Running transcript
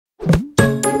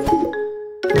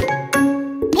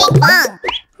Pinkfong.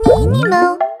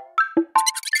 Nemo.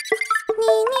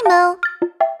 Nemo.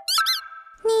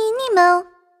 Nemo.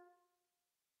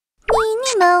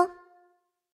 Nemo.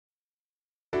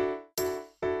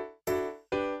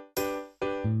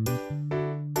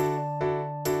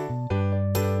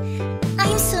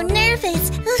 I'm so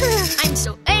nervous. I'm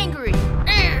so angry.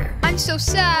 I'm so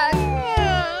sad.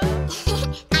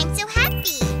 I'm so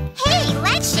happy. Hey,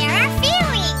 let's share our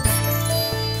feelings.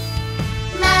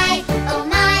 My, oh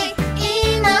my,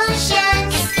 emotions.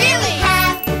 I'm feeling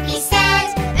happy,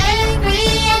 sad, angry,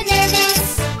 and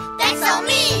nervous. That's all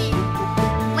me.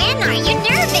 When are you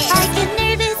nervous? I get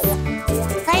nervous.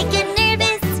 I get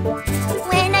nervous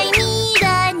when I meet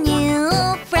a new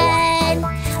friend.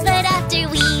 But after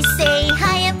we say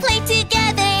hi and play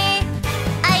together,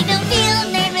 I don't feel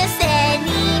nervous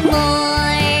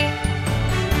anymore.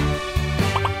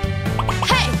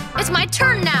 Hey, it's my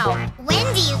turn now.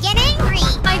 When do you get angry?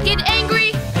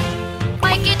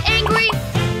 I get angry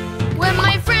when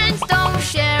my friends don't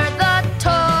share the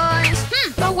toys.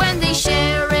 But when they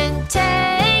share and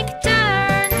take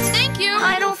turns, thank you,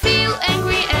 I don't feel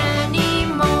angry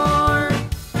anymore.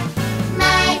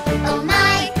 My, oh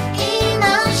my,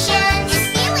 emotions. I'm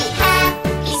feeling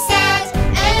happy, sad,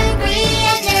 angry,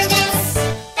 and nervous.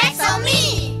 That's all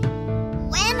me.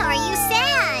 When are you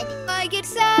sad?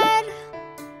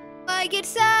 I get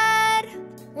sad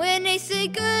when they say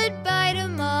goodbye to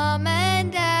Mom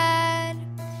and Dad.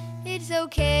 It's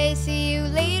okay, see you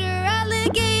later,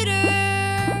 alligator.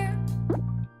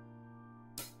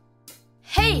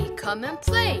 Hey, come and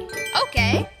play.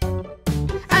 Okay.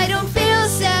 I don't feel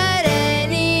sad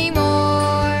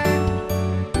anymore.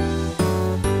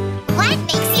 What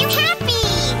makes you happy?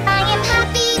 I am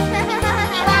happy.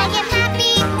 I am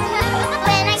happy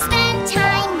when I spend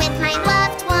time with my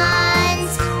loved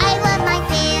ones. I love my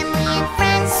family and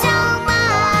friends so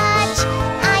much.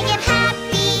 I am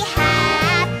happy,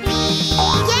 happy.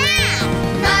 Yeah!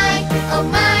 My, oh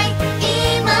my,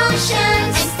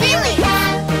 emotions. I'm feeling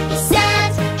happy,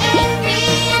 sad, angry,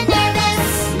 and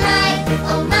nervous. My,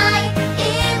 oh my,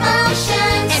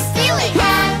 emotions. I'm feeling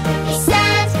happy,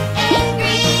 sad,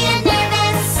 angry, and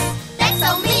nervous. That's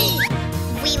all me.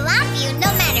 We love you no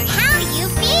matter how you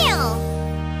feel.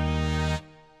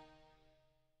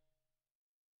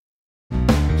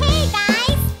 Hey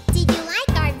guys, did you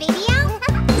like our video?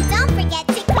 Don't forget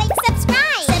to click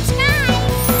subscribe.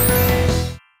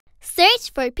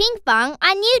 Search for Pinkfong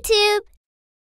on YouTube.